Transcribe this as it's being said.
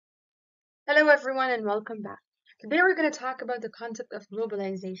Hello, everyone, and welcome back. Today, we're going to talk about the concept of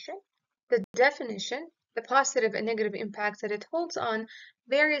globalization, the definition, the positive and negative impacts that it holds on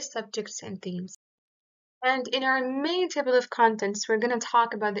various subjects and themes. And in our main table of contents, we're going to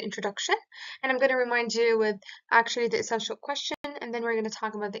talk about the introduction, and I'm going to remind you with actually the essential question, and then we're going to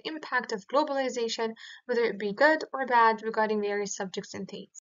talk about the impact of globalization, whether it be good or bad, regarding various subjects and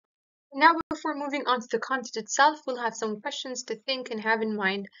themes. Now, before moving on to the content itself, we'll have some questions to think and have in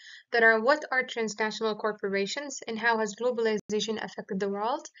mind that are: what are transnational corporations and how has globalization affected the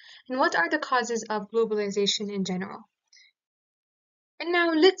world? And what are the causes of globalization in general? And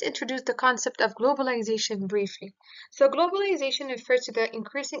now let's introduce the concept of globalization briefly. So globalization refers to the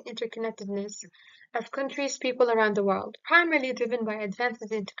increasing interconnectedness of countries, people around the world, primarily driven by advances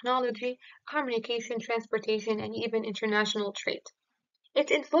in technology, communication, transportation, and even international trade. It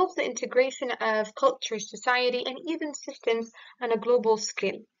involves the integration of culture, society, and even systems on a global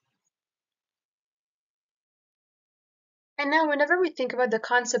scale. And now, whenever we think about the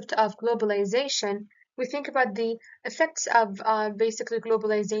concept of globalization, we think about the effects of basically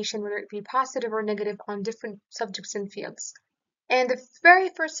globalization, whether it be positive or negative, on different subjects and fields. And the very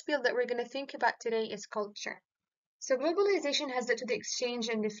first field that we're going to think about today is culture. So globalization has led to the exchange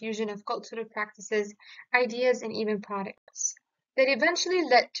and diffusion of cultural practices, ideas, and even products that eventually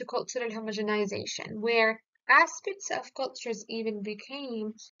led to cultural homogenization, where aspects of cultures even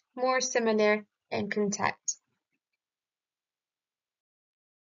became more similar in content.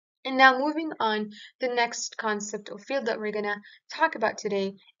 And now moving on, the next concept or field that we're going to talk about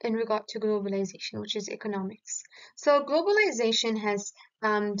today in regard to globalization, which is economics. So globalization has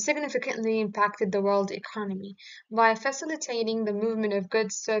significantly impacted the world economy by facilitating the movement of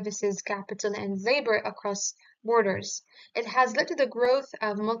goods, services, capital, and labor across borders. It has led to the growth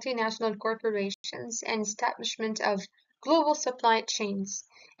of multinational corporations and establishment of global supply chains,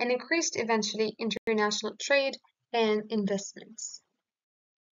 and increased eventually international trade and investments.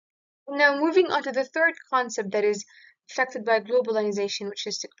 Now, moving on to the third concept that is affected by globalization, which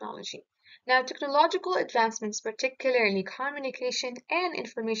is technology. Now, technological advancements, particularly communication and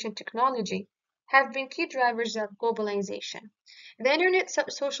information technology, have been key drivers of globalization. The internet,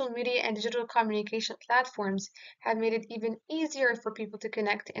 social media, and digital communication platforms have made it even easier for people to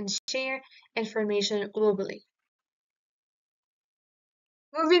connect and share information globally.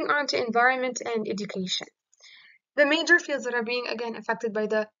 Moving on to environment and education. The major fields that are being again affected by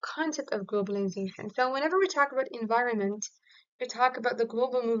the concept of globalization. So whenever we talk about environment, we talk about the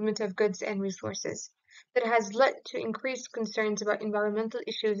global movement of goods and resources that has led to increased concerns about environmental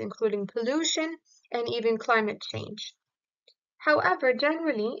issues, including pollution and even climate change. However,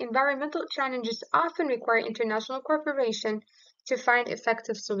 generally, environmental challenges often require international cooperation to find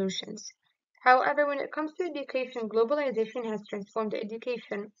effective solutions. However, when it comes to education, globalization has transformed the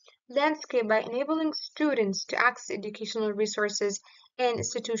education landscape by enabling students to access educational resources and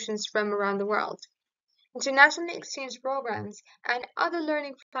institutions from around the world. International exchange programs and other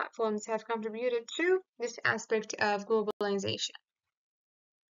learning platforms have contributed to this aspect of globalization.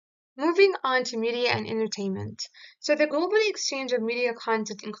 Moving on to media and entertainment. So the global exchange of media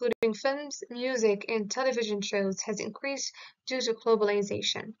content, including films, music, and television shows, has increased due to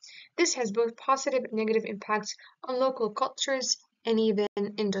globalization. This has both positive and negative impacts on local cultures and even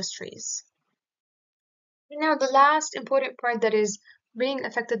industries. Now, the last important part that is being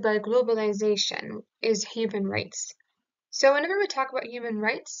affected by globalization is human rights. So whenever we talk about human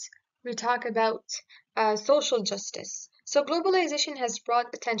rights, we talk about social justice. So globalization has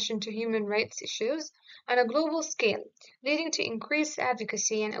brought attention to human rights issues on a global scale, leading to increased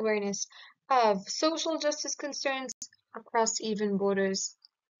advocacy and awareness of social justice concerns across even borders.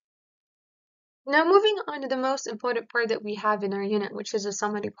 Now moving on to the most important part that we have in our unit, which is the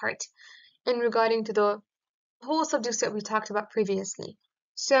summary part, in regarding to the whole subjects that we talked about previously.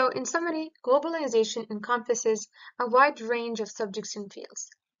 So, in summary, globalization encompasses a wide range of subjects and fields,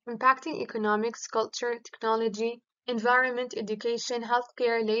 impacting economics, culture, technology, environment, education,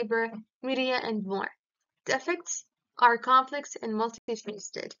 healthcare, labor, media, and more. The effects are complex and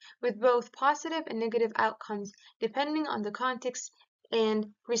multifaceted, with both positive and negative outcomes depending on the context and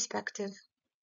perspective.